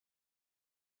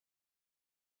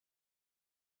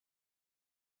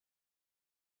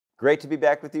Great to be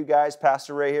back with you guys.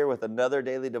 Pastor Ray here with another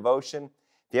daily devotion.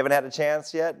 If you haven't had a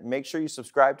chance yet, make sure you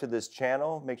subscribe to this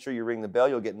channel. Make sure you ring the bell.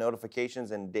 You'll get notifications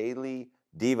and daily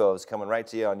devos coming right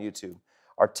to you on YouTube.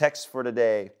 Our text for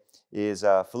today is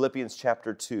Philippians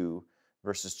chapter 2,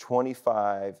 verses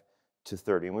 25 to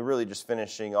 30. And we're really just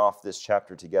finishing off this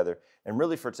chapter together. And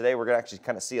really for today, we're going to actually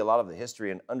kind of see a lot of the history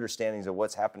and understandings of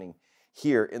what's happening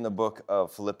here in the book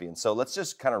of Philippians. So let's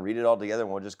just kind of read it all together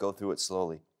and we'll just go through it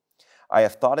slowly. I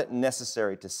have thought it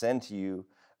necessary to send to you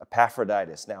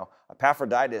Epaphroditus. Now,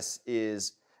 Epaphroditus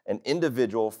is an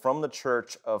individual from the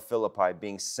church of Philippi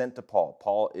being sent to Paul.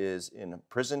 Paul is in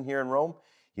prison here in Rome.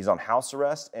 He's on house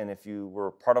arrest. And if you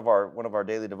were part of one of our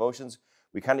daily devotions,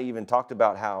 we kind of even talked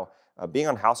about how being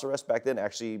on house arrest back then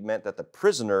actually meant that the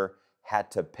prisoner had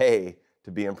to pay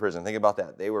to be in prison. Think about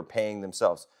that. They were paying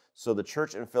themselves. So the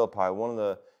church in Philippi, one of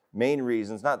the main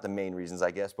reasons, not the main reasons,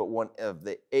 I guess, but one of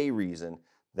the reason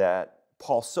that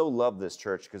Paul so loved this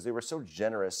church because they were so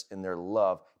generous in their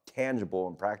love, tangible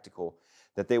and practical,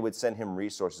 that they would send him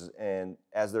resources. And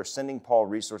as they're sending Paul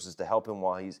resources to help him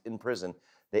while he's in prison,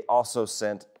 they also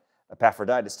sent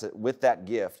Epaphroditus with that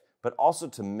gift, but also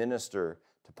to minister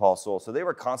to Paul's soul. So they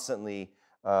were constantly,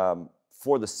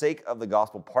 for the sake of the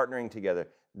gospel, partnering together,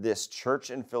 this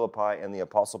church in Philippi and the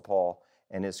Apostle Paul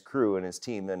and his crew and his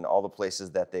team and all the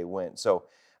places that they went. So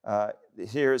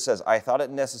here it says, I thought it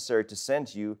necessary to send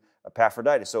to you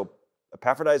Epaphroditus. So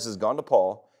Epaphroditus has gone to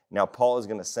Paul. Now Paul is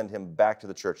going to send him back to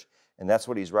the church. And that's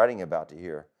what he's writing about to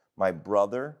here. My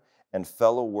brother and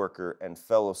fellow worker and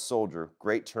fellow soldier.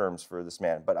 Great terms for this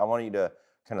man. But I want you to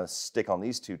kind of stick on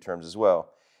these two terms as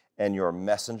well. And your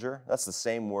messenger. That's the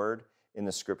same word in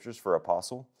the scriptures for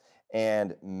apostle.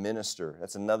 And minister.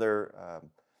 That's another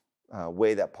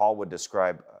way that Paul would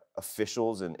describe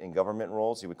officials in government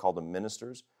roles. He would call them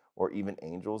ministers or even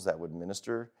angels that would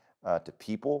minister to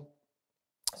people.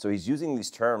 So he's using these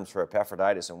terms for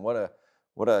Epaphroditus, and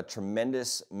what a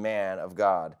tremendous man of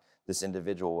God this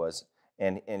individual was.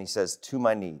 And he says, to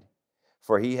my need,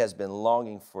 for he has been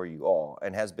longing for you all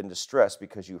and has been distressed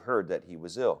because you heard that he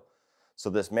was ill.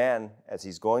 So this man, as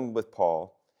he's going with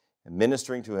Paul and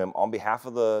ministering to him on behalf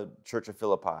of the church of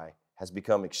Philippi, has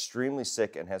become extremely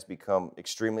sick and has become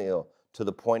extremely ill to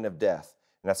the point of death.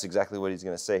 And that's exactly what he's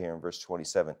going to say here in verse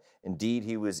 27. Indeed,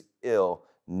 he was ill,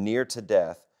 near to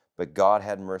death, but God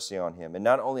had mercy on him. And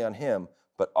not only on him,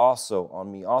 but also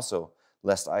on me also,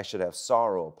 lest I should have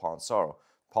sorrow upon sorrow.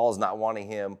 Paul is not wanting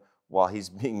him, while he's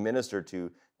being ministered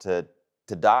to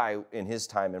die in his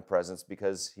time and presence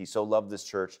because he so loved this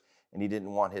church and he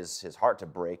didn't want his heart to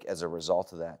break as a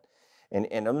result of that. And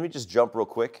let me just jump real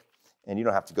quick, and you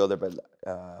don't have to go there, but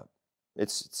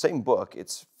it's the same book.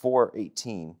 It's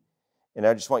 4:18. And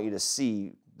I just want you to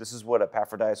see, this is what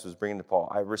Epaphroditus was bringing to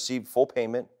Paul. I received full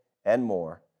payment and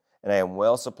more, and I am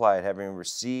well supplied, having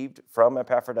received from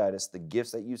Epaphroditus the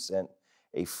gifts that you sent,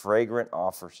 a fragrant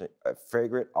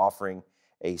offering,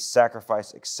 a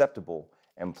sacrifice acceptable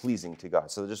and pleasing to God.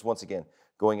 So just once again,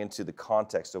 going into the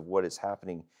context of what is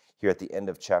happening here at the end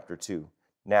of chapter 2.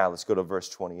 Now let's go to verse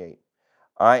 28.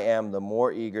 I am the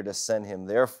more eager to send him,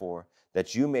 therefore,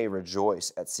 that you may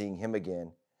rejoice at seeing him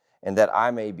again, and that I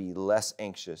may be less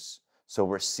anxious. So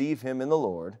receive him in the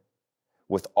Lord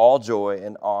with all joy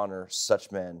and honor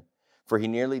such men, for he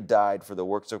nearly died for the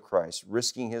works of Christ,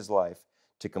 risking his life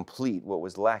to complete what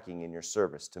was lacking in your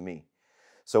service to me.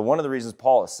 So one of the reasons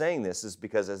Paul is saying this is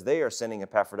because as they are sending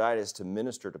Epaphroditus to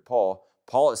minister to Paul,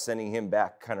 Paul is sending him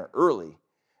back kind of early.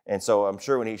 And so I'm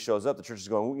sure when he shows up, the church is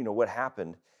going, what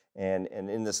happened? And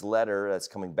in this letter that's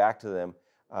coming back to them,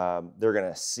 they're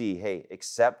going to see, hey,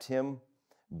 accept him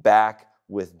back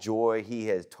with joy. He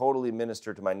has totally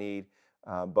ministered to my need,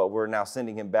 but we're now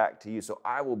sending him back to you, so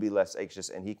I will be less anxious,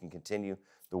 and he can continue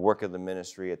the work of the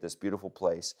ministry at this beautiful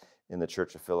place in the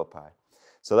church of Philippi.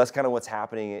 So that's kind of what's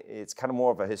happening. It's kind of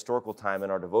more of a historical time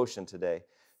in our devotion today.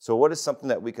 So what is something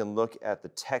that we can look at the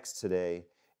text today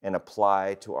and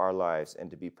apply to our lives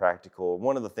and to be practical?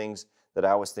 One of the things that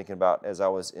I was thinking about as I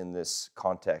was in this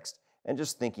context and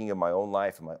just thinking of my own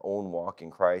life and my own walk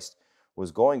in Christ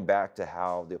was going back to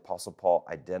how the Apostle Paul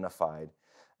identified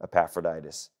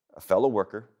Epaphroditus, a fellow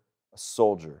worker, a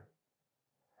soldier,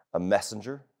 a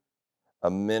messenger,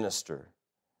 a minister.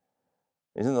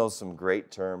 Isn't those some great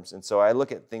terms? And so I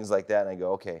look at things like that and I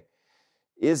go, okay,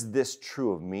 is this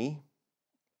true of me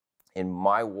in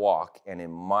my walk and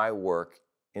in my work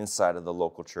inside of the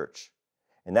local church?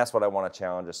 And that's what I want to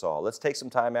challenge us all. Let's take some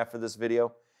time after this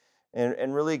video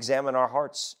and really examine our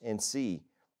hearts and see,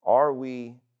 are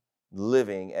we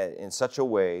living in such a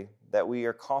way that we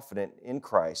are confident in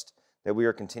Christ, that we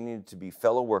are continuing to be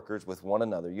fellow workers with one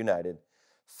another, united,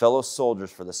 fellow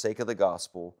soldiers for the sake of the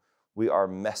gospel, We are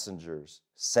messengers,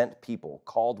 sent people,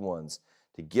 called ones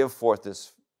to give forth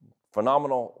this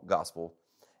phenomenal gospel.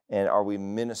 And are we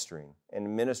ministering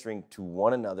to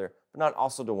one another, but not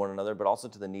also to one another, but also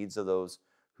to the needs of those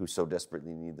who so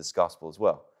desperately need this gospel as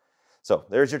well? So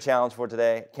there's your challenge for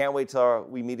today. Can't wait till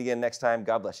we meet again next time.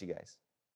 God bless you guys.